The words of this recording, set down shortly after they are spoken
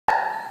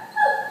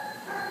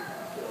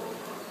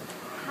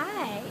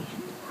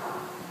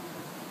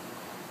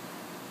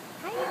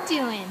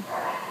doing?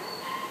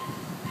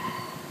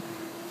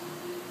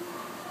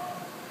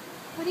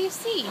 What do you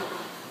see?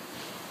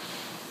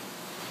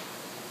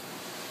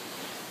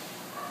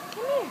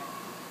 Come here.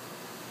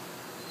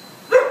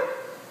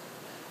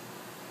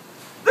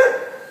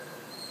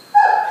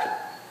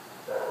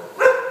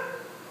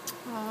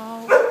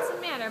 Oh, what's the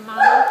matter,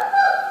 Mama?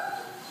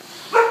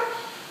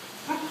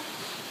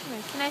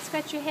 Here, can I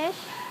scratch your head?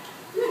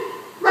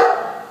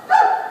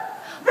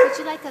 Would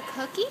you like a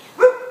cookie?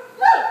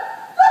 Hey.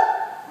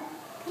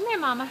 Come here,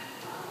 Mama.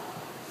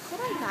 Sit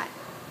on that.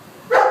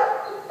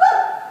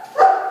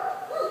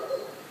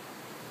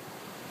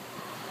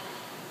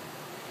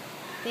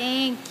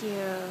 Thank you.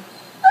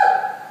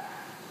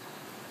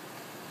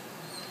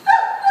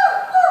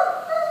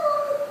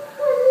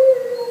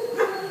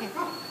 Here.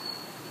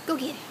 Go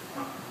get it.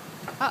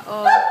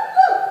 Uh-oh.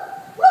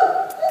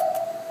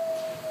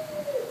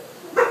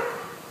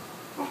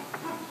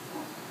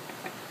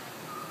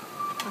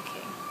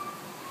 Okay.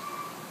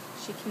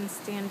 She can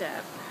stand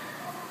up.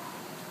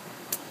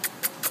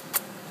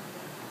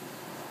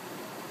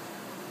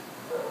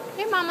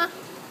 Hey, Mama.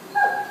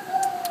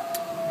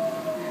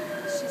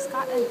 She's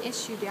got an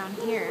issue down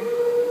here.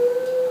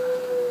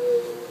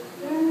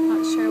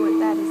 Not sure what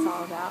that is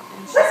all about.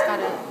 And she's got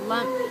a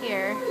lump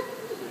here.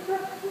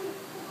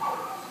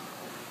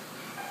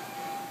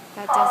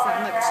 That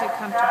doesn't look too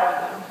comfortable,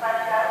 though.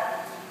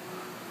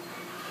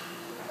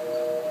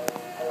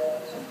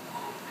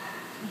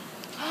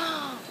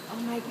 Oh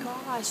my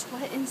gosh,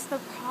 what is the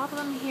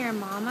problem here,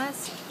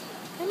 Mamas?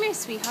 Come here,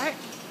 sweetheart.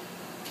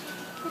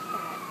 Look at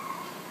that.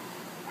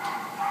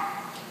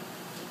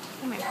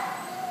 Come here.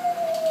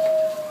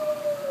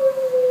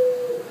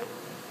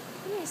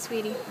 Come here,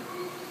 sweetie.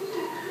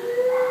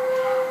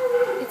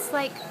 It's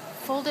like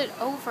folded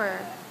over.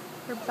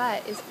 Her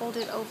butt is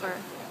folded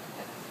over.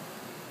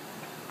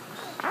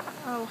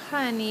 Oh,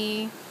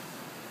 honey.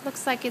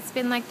 Looks like it's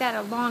been like that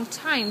a long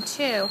time,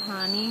 too,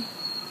 honey.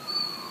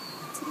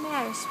 What's the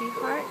matter,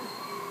 sweetheart?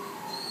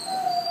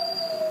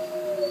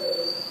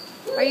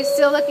 Are you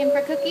still looking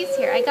for cookies?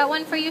 Here, I got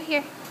one for you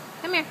here.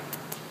 Come here.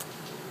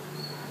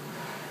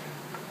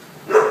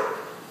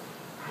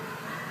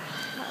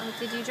 Uh-oh,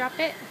 did you drop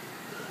it?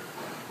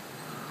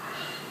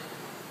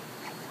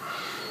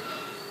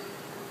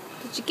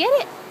 Did you get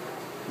it?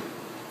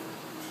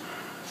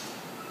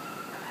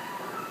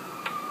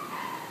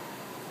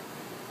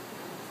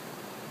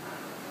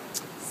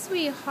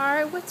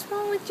 Sweetheart, what's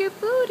wrong with your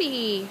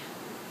booty?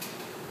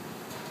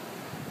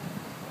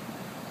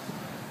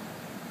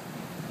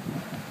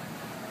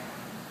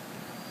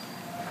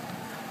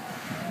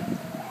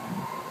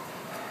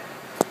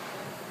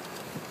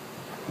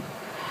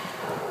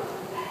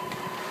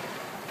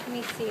 Let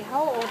me see,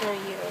 how old are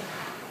you?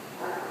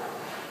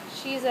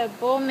 She's a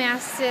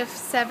Bullmastiff,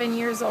 7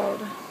 years old.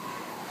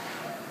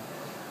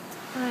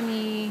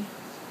 Honey,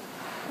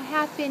 what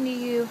happened to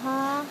you,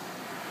 huh?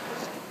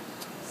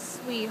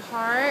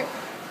 Sweetheart.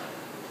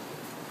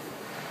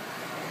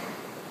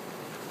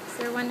 Is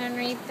there one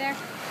underneath there?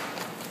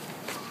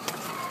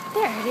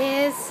 There it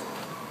is.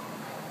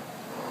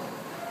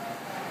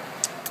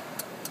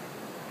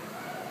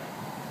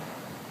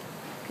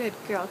 Good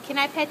girl. Can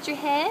I pet your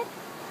head?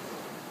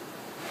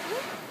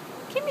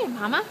 Come here,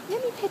 Mama.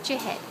 Let me pet your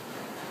head.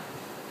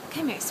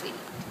 Come here, sweetie.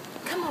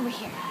 Come over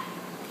here.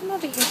 Come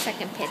over here so I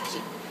can pet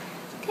you.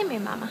 Come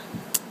here, Mama.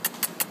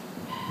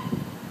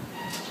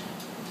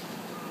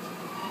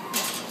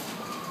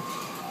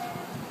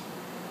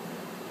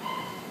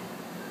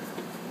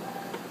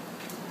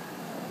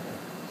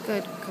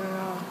 Good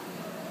girl.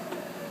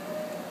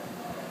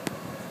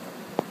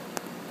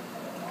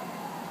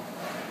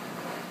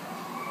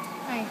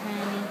 Hi,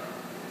 honey.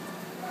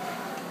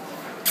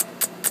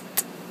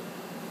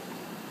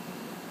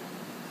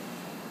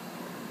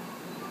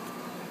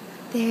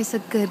 There's a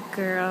good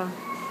girl.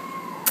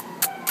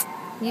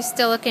 You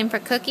still looking for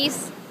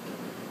cookies?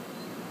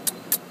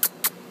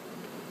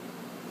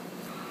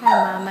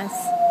 Hi, Mamas.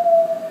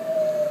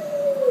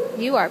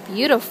 You are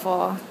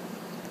beautiful.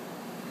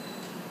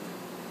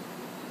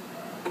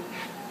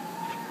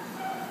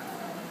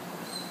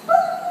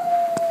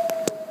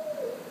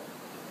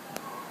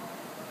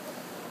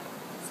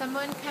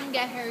 Someone come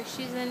get her.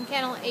 She's in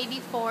kennel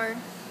 84.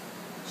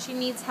 She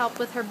needs help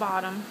with her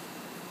bottom.